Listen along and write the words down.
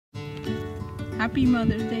Happy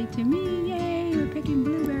Mother's Day to me. Yay, we're picking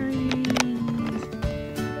blueberries.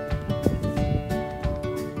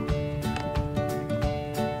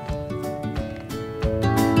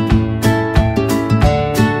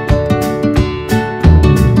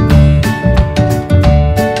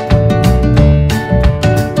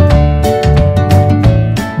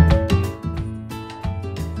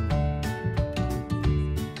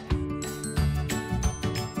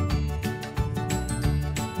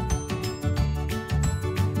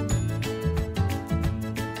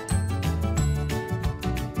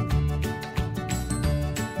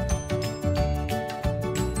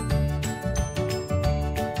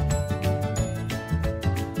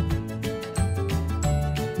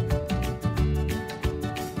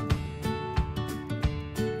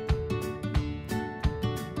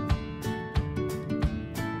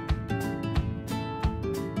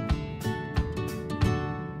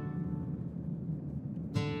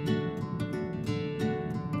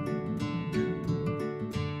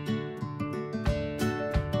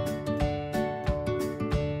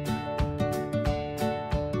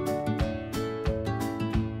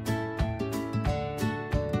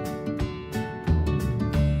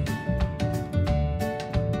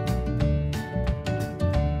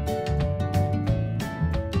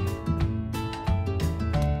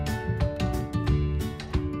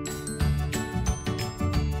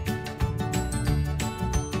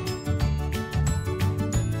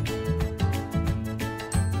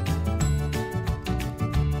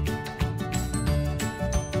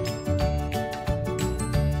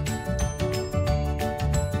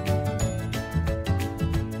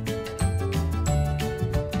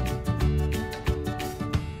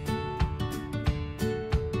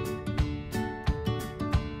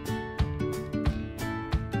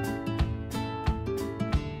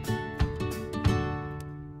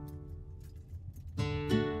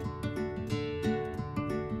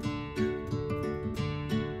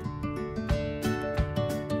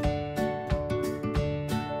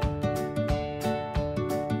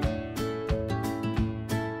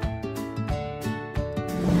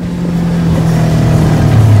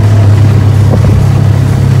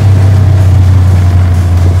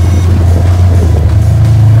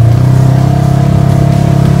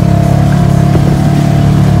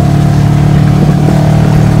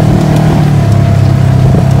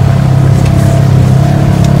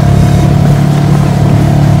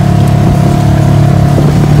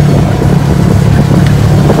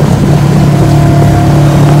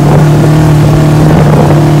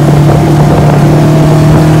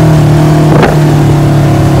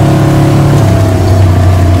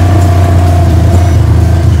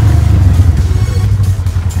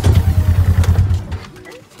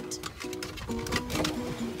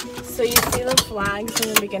 So you see the flags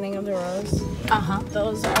in the beginning of the rows?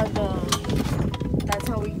 Those are that's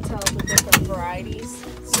how we tell the different varieties.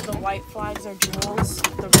 So the white flags are jewels,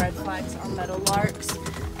 the red flags are meadowlarks,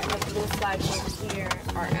 and the blue flags over here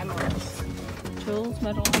are emeralds. Jewels,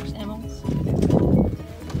 meadowlarks, emeralds.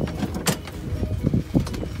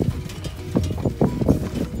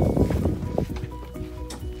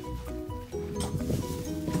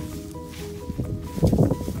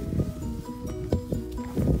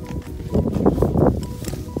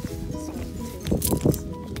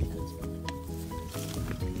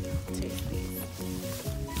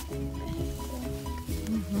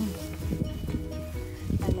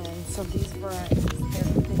 So these varieties, they're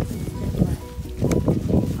different.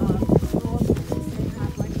 They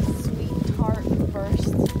have like a sweet tart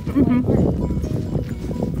burst flavor.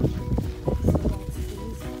 So that's these.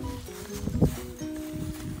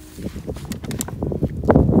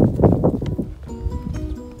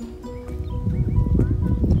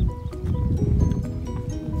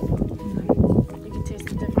 You can taste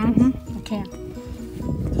the difference. Okay.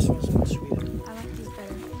 This one's much sweeter. I like these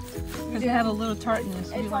better. Because they have a little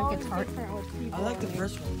tartness. You It's like always it tart. different with people. I like the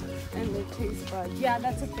first one better. And the taste buds. Yeah,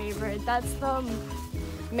 that's a favorite. That's the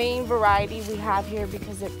main variety we have here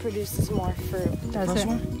because it produces more fruit. Does First it?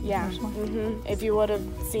 one? Yeah. If you would have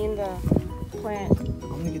seen the plant, I'm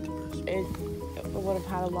gonna get the first one. it would have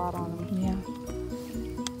had a lot on them. Yeah.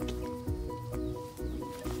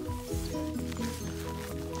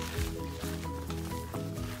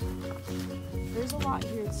 There's a lot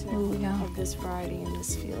here too Ooh, yeah. of this variety in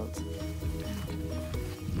this field.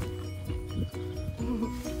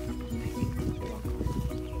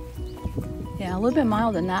 Yeah, a little bit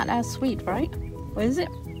mild and not as sweet, right? What is it?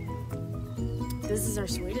 This is our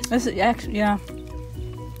sweetest. This is actually, yeah.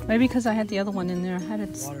 Maybe because I had the other one in there. I had a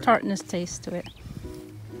Water. tartness taste to it.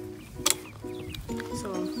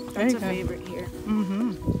 So Very that's a good. favorite here.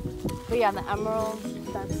 Mm-hmm. But yeah, the emerald,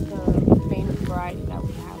 that's the main variety that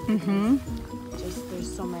we have. Mm-hmm. Just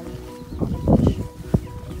there's so many on the bush.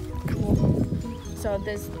 Cool. So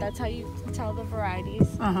that's how you tell the varieties.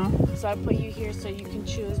 So I put you here so you can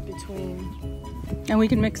choose between. And we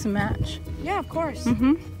can mix and match. Yeah, of course.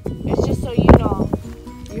 Mm-hmm. It's just so you know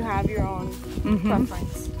you have your own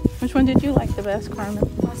preference. Which one did you like the best, Carmen?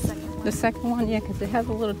 The second one. The second one, yeah, because it has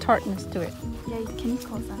a little tartness to it. Yeah, can you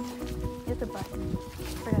close that? Hit the button.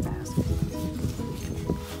 Forgot to ask.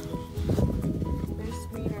 They're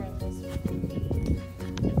sweeter in this one.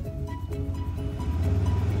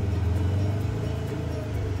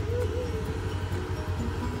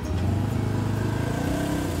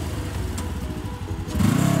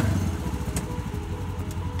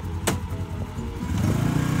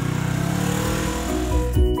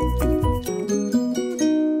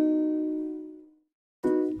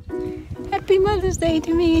 Happy Mother's Day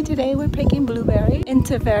to me. Today we're picking blueberry in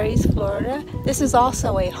Tavares, Florida. This is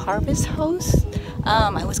also a harvest host.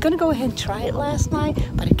 I was going to go ahead and try it last night,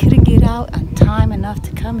 but I couldn't get out on time enough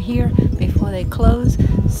to come here before they close.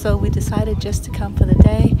 So we decided just to come for the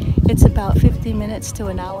day. It's about 50 minutes to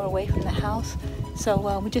an hour away from the house.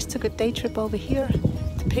 So we just took a day trip over here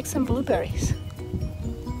to pick some blueberries.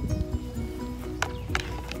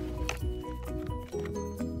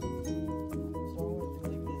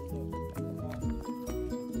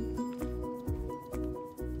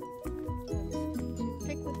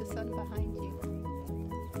 Behind you.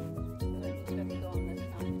 So it's going to go on this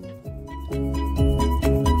side.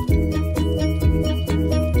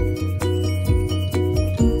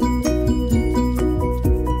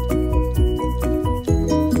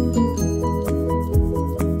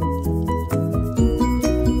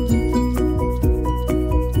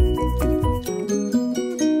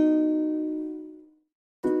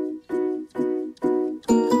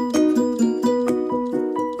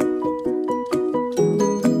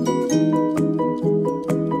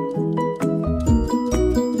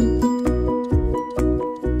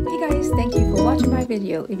 My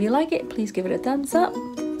video. If you like it, please give it a thumbs up,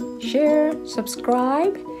 share,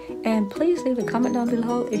 subscribe, and please leave a comment down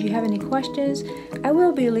below if you have any questions. I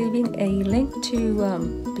will be leaving a link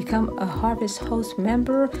to become a Harvest Host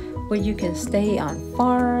member where you can stay on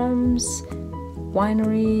farms,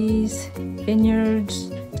 wineries, vineyards,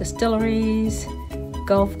 distilleries,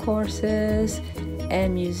 golf courses,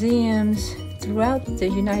 and museums throughout the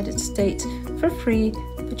United States for free,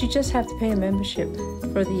 but you just have to pay a membership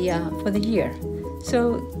for the year.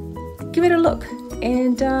 So give it a look,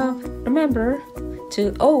 and remember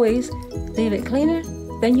to always leave it cleaner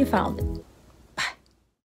than you found it.